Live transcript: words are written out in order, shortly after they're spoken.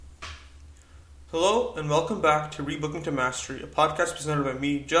Hello, and welcome back to Rebooking to Mastery, a podcast presented by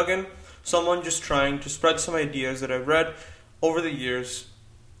me, Juggin, someone just trying to spread some ideas that I've read over the years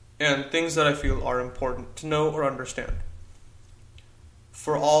and things that I feel are important to know or understand.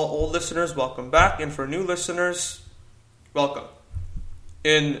 For all old listeners, welcome back, and for new listeners, welcome.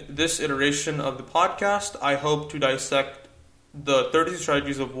 In this iteration of the podcast, I hope to dissect the 30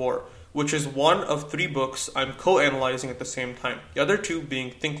 Strategies of War, which is one of 3 books I'm co-analyzing at the same time. The other 2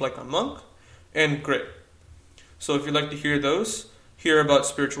 being Think Like a Monk and Grit. So if you'd like to hear those, hear about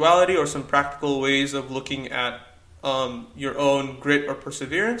spirituality or some practical ways of looking at your own grit or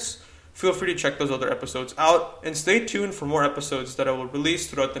perseverance, feel free to check those other episodes out and stay tuned for more episodes that I will release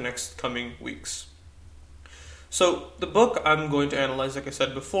throughout the next coming weeks. So the book I'm going to analyze, like I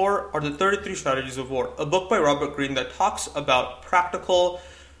said before, are the 33 Strategies of War, a book by Robert Greene that talks about practical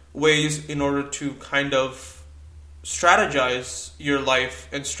ways in order to kind of strategize your life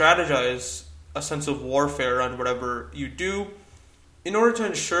and strategize a sense of warfare around whatever you do in order to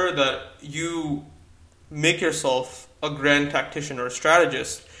ensure that you make yourself a grand tactician or a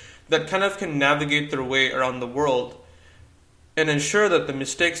strategist that kind of can navigate their way around the world and ensure that the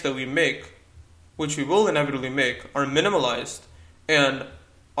mistakes that we make, which we will inevitably make, are minimalized and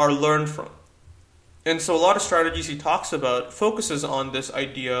are learned from. And so a lot of strategies he talks about focuses on this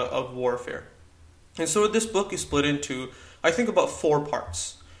idea of warfare. And so this book is split into, I think, about 4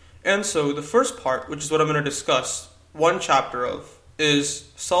 parts. And so the first part, which is what I'm going to discuss, one chapter of, is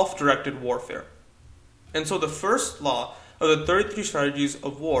self-directed warfare. And so the first law of the 33 Strategies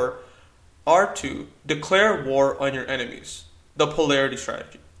of War are to declare war on your enemies, the polarity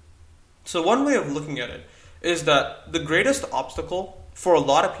strategy. So one way of looking at it is that the greatest obstacle for a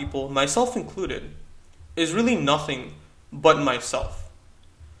lot of people, myself included, is really nothing but myself.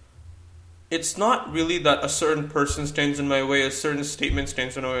 It's not really that a certain person stands in my way, a certain statement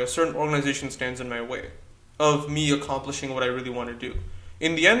stands in my way, a certain organization stands in my way of me accomplishing what I really want to do.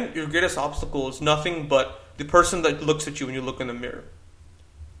 In the end, your greatest obstacle is nothing but the person that looks at you when you look in the mirror.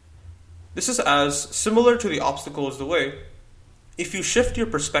 This is as similar to the obstacle as the way. If you shift your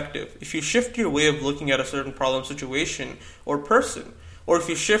perspective, if you shift your way of looking at a certain problem, situation, or person, or if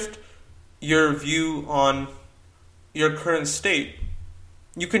you shift your view on your current state,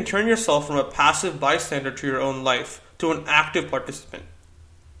 you can turn yourself from a passive bystander to your own life to an active participant.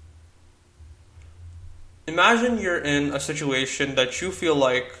 Imagine you're in a situation that you feel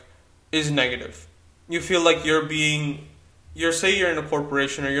like is negative. You feel like say you're in a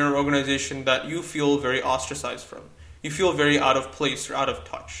corporation or you're in an organization that you feel very ostracized from. You feel very out of place or out of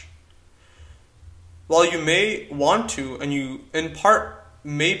touch. While you may want to, and you in part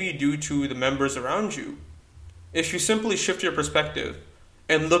may be due to the members around you, if you simply shift your perspective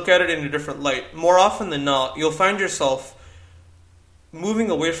and look at it in a different light, more often than not, you'll find yourself moving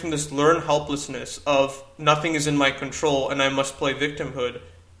away from this learned helplessness of nothing is in my control and I must play victimhood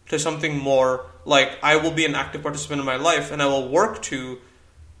to something more like I will be an active participant in my life and I will work to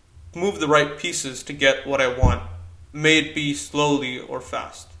move the right pieces to get what I want, may it be slowly or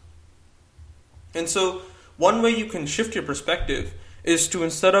fast. And so one way you can shift your perspective is to,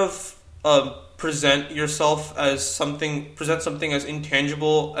 instead of present something as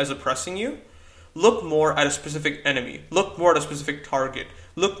intangible as oppressing you, look more at a specific enemy, look more at a specific target,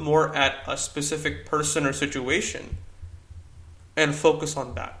 look more at a specific person or situation, and focus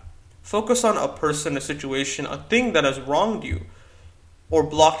on that. Focus on a person, a situation, a thing that has wronged you, or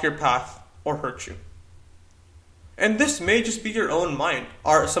blocked your path, or hurt you. And this may just be your own mind.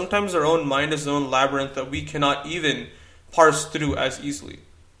 Sometimes our own mind is its own labyrinth that we cannot even parse through as easily.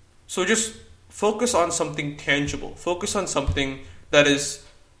 So just focus on something tangible. Focus on something that is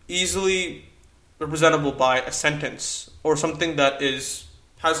easily representable by a sentence or something that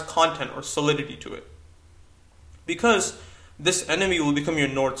has content or solidity to it. Because this enemy will become your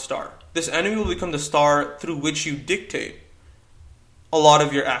North Star. This enemy will become the star through which you dictate a lot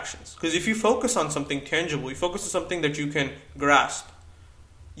of your actions. Because if you focus on something tangible, you focus on something that you can grasp,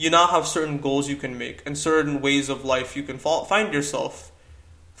 you now have certain goals you can make and certain ways of life you can find yourself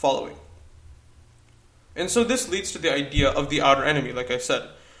following. And so this leads to the idea of the outer enemy, like I said.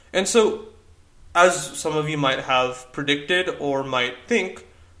 And so, as some of you might have predicted or might think,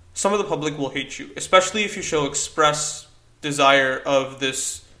 some of the public will hate you, especially if you show express desire of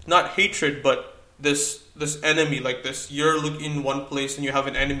this, not hatred, but this enemy like this. You're looking in one place and you have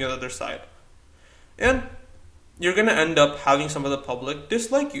an enemy on the other side. And you're going to end up having some of the public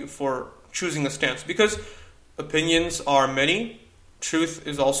dislike you for choosing a stance, because opinions are many, truth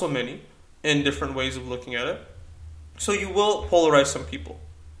is also many, in different ways of looking at it. So you will polarize some people,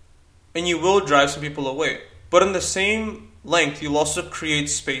 and you will drive some people away. But in the same length, you'll also create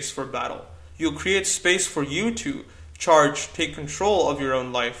space for battle. You'll create space for you to charge, take control of your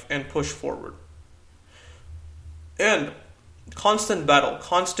own life, and push forward. And constant battle,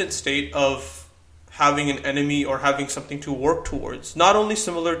 constant state of having an enemy or having something to work towards, not only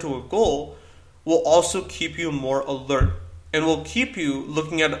similar to a goal, will also keep you more alert and will keep you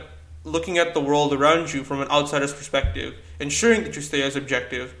looking at the world around you from an outsider's perspective, ensuring that you stay as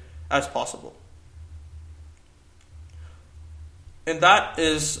objective as possible. And that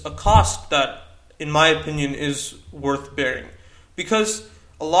is a cost that, in my opinion, is worth bearing. Because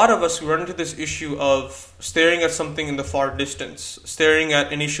a lot of us run into this issue of staring at something in the far distance, staring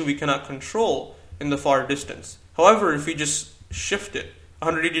at an issue we cannot control in the far distance. However, if you just shift it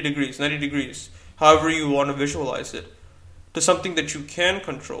 180 degrees, 90 degrees, however you want to visualize it, to something that you can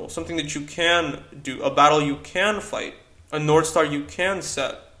control, something that you can do, a battle you can fight, a North Star you can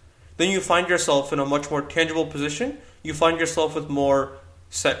set, then you find yourself in a much more tangible position. You find yourself with more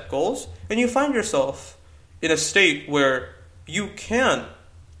set goals, and you find yourself in a state where you can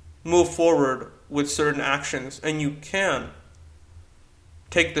move forward with certain actions, and you can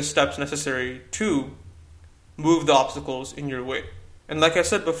take the steps necessary to move the obstacles in your way. And like I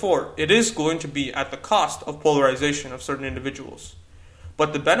said before, it is going to be at the cost of polarization of certain individuals.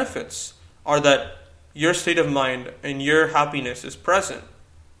 But the benefits are that your state of mind and your happiness is present,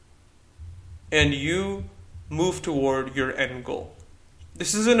 and you move toward your end goal.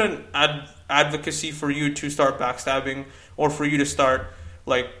 This isn't an advocacy for you to start backstabbing or for you to start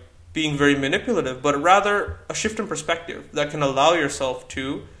being very manipulative, but rather a shift in perspective that can allow yourself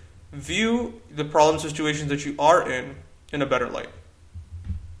to view the problem situations that you are in a better light.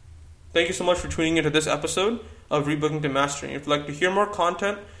 Thank you so much for tuning into this episode of Rebooking to Mastery. If you'd like to hear more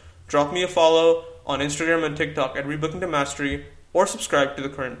content, drop me a follow on Instagram and TikTok at Rebooking to Mastery, or subscribe to the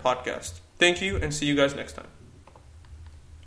current podcast. Thank you, and see you guys next time.